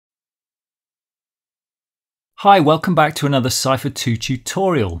Hi, welcome back to another Cypher2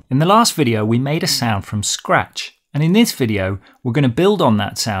 tutorial. In the last video, we made a sound from scratch. And in this video, we're going to build on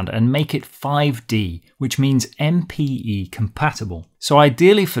that sound and make it 5D, which means MPE compatible. So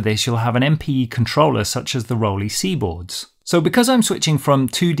ideally for this, you'll have an MPE controller such as the Rolly C boards. So because I'm switching from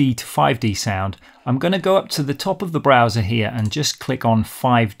 2D to 5D sound, I'm going to go up to the top of the browser here and just click on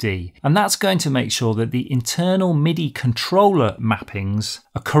 5D. And that's going to make sure that the internal MIDI controller mappings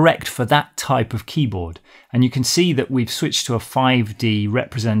are correct for that type of keyboard. And you can see that we've switched to a 5D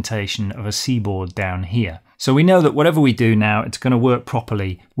representation of a C board down here. So we know that whatever we do now, it's going to work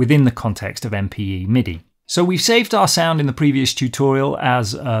properly within the context of MPE MIDI. So we've saved our sound in the previous tutorial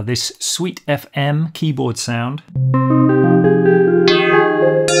as this Sweet FM keyboard sound.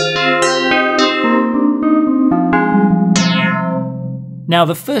 Now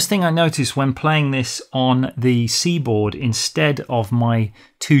the first thing I noticed when playing this on the C board instead of my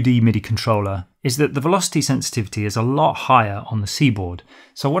 2D MIDI controller is that the velocity sensitivity is a lot higher on the C board.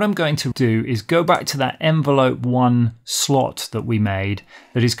 So what I'm going to do is go back to that envelope 1 slot that we made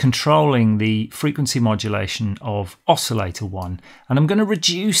that is controlling the frequency modulation of oscillator 1. And I'm going to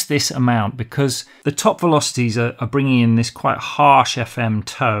reduce this amount because the top velocities are bringing in this quite harsh FM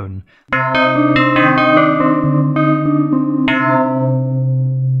tone.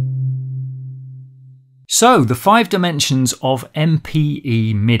 So the 5 dimensions of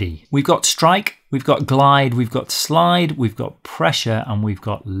MPE MIDI. We've got strike, we've got glide, we've got slide, we've got pressure, and we've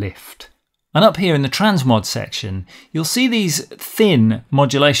got lift. And up here in the transmod section, you'll see these thin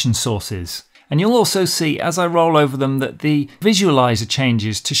modulation sources. And you'll also see as I roll over them that the visualizer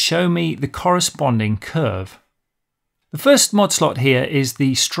changes to show me the corresponding curve. The first mod slot here is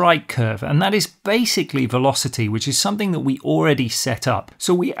the strike curve, and that is basically velocity, which is something that we already set up.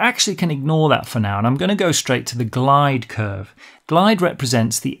 So we actually can ignore that for now, and I'm going to go straight to the glide curve. Glide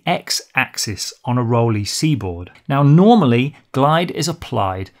represents the x-axis on a Rolly C board. Now normally, glide is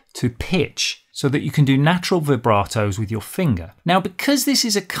applied to pitch, so that you can do natural vibratos with your finger. Now because this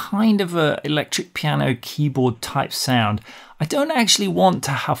is a kind of a electric piano keyboard type sound, I don't actually want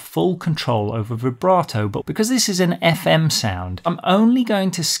to have full control over vibrato, but because this is an FM sound, I'm only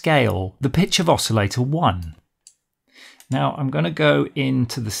going to scale the pitch of oscillator 1. Now I'm going to go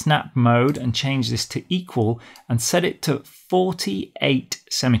into the snap mode and change this to equal and set it to 48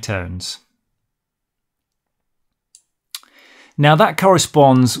 semitones. Now that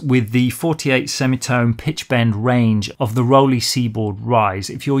corresponds with the 48 semitone pitch bend range of the Rolly C board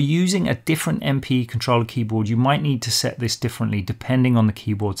Rise. If you're using a different MPE controller keyboard, you might need to set this differently depending on the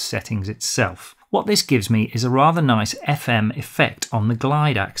keyboard settings itself. What this gives me is a rather nice FM effect on the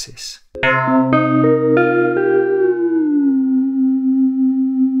glide axis.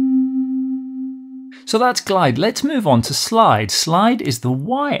 So that's glide. Let's move on to slide. Slide is the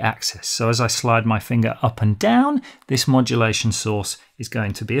y-axis. So as I slide my finger up and down, this modulation source is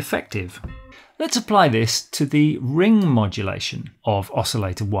going to be effective. Let's apply this to the ring modulation of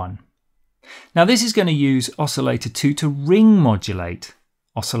oscillator 1. Now this is going to use oscillator 2 to ring modulate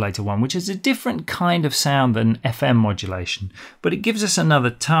oscillator 1, which is a different kind of sound than FM modulation, but it gives us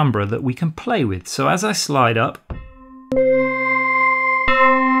another timbre that we can play with. So as I slide up,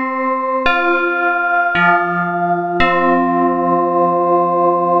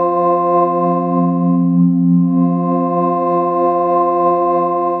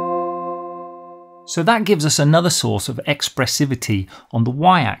 so that gives us another source of expressivity on the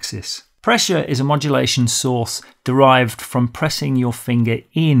y-axis. Pressure is a modulation source derived from pressing your finger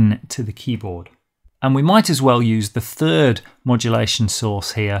in to the keyboard. And we might as well use the third modulation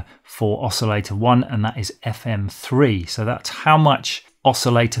source here for oscillator 1, and that is FM3. So that's how much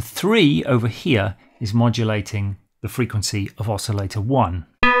oscillator 3 over here is modulating the frequency of oscillator 1.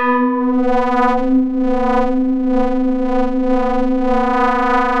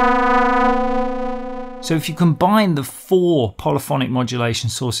 So if you combine the 4 polyphonic modulation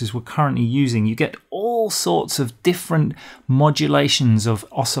sources we're currently using, you get all sorts of different modulations of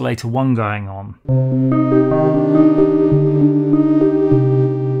oscillator 1 going on.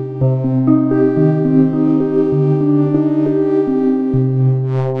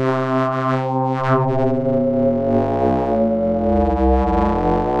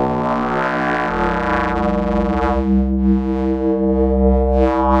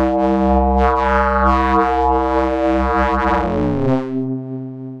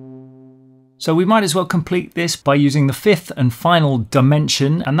 So we might as well complete this by using the 5th and final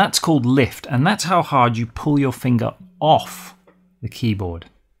dimension, and that's called lift, and that's how hard you pull your finger off the keyboard.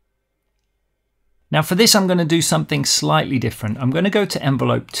 Now for this I'm going to do something slightly different. I'm going to go to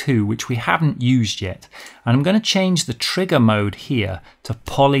envelope 2, which we haven't used yet, and I'm going to change the trigger mode here to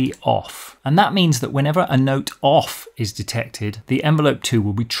poly off. And that means that whenever a note off is detected, the envelope 2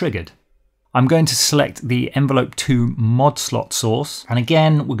 will be triggered. I'm going to select the envelope 2 mod slot source, and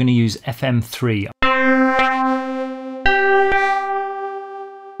again we're going to use FM3.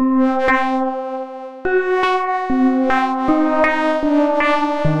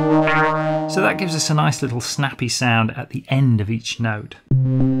 So that gives us a nice little snappy sound at the end of each note.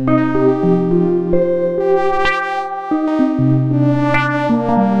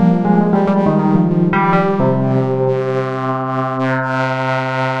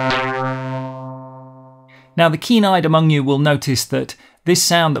 Now the keen-eyed among you will notice that this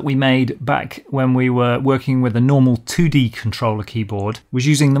sound that we made back when we were working with a normal 2D controller keyboard was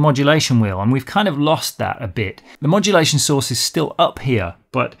using the modulation wheel, and we've kind of lost that a bit. The modulation source is still up here,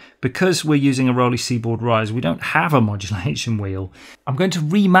 but because we're using a Rolly Seaboard Rise, we don't have a modulation wheel. I'm going to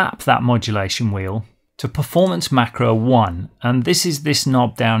remap that modulation wheel to Performance Macro 1, and this is this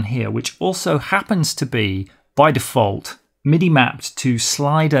knob down here, which also happens to be, by default, MIDI mapped to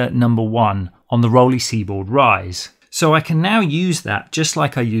slider number 1 on the Rolly Seaboard Rise. So I can now use that just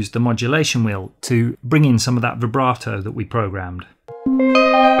like I used the modulation wheel to bring in some of that vibrato that we programmed.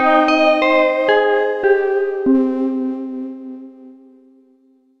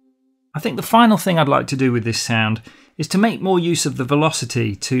 I think the final thing I'd like to do with this sound is to make more use of the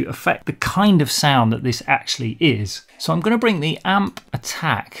velocity to affect the kind of sound that this actually is. So I'm going to bring the amp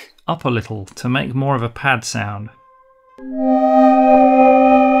attack up a little to make more of a pad sound.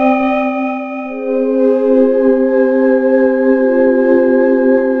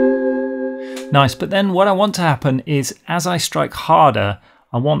 Nice, but then what I want to happen is as I strike harder,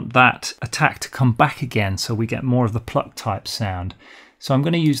 I want that attack to come back again so we get more of the pluck type sound. So I'm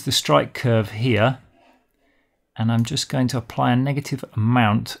going to use the strike curve here, and I'm just going to apply a negative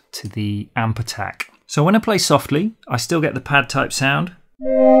amount to the amp attack. So when I play softly, I still get the pad type sound.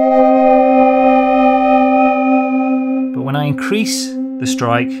 But when I increase the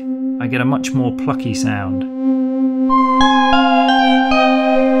strike, I get a much more plucky sound.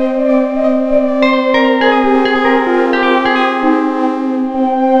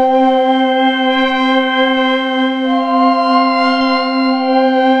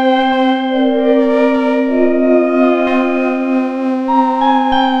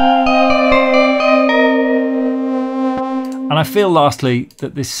 And I feel lastly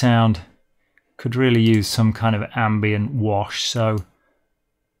that this sound could really use some kind of ambient wash, so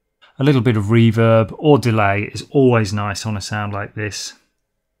a little bit of reverb or delay is always nice on a sound like this.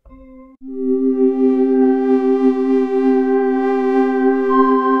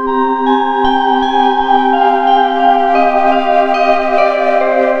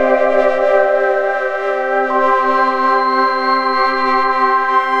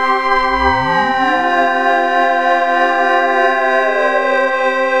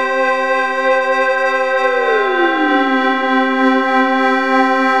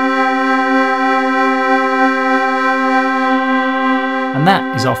 And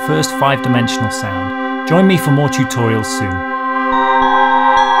that is our first 5-dimensional sound. Join me for more tutorials soon.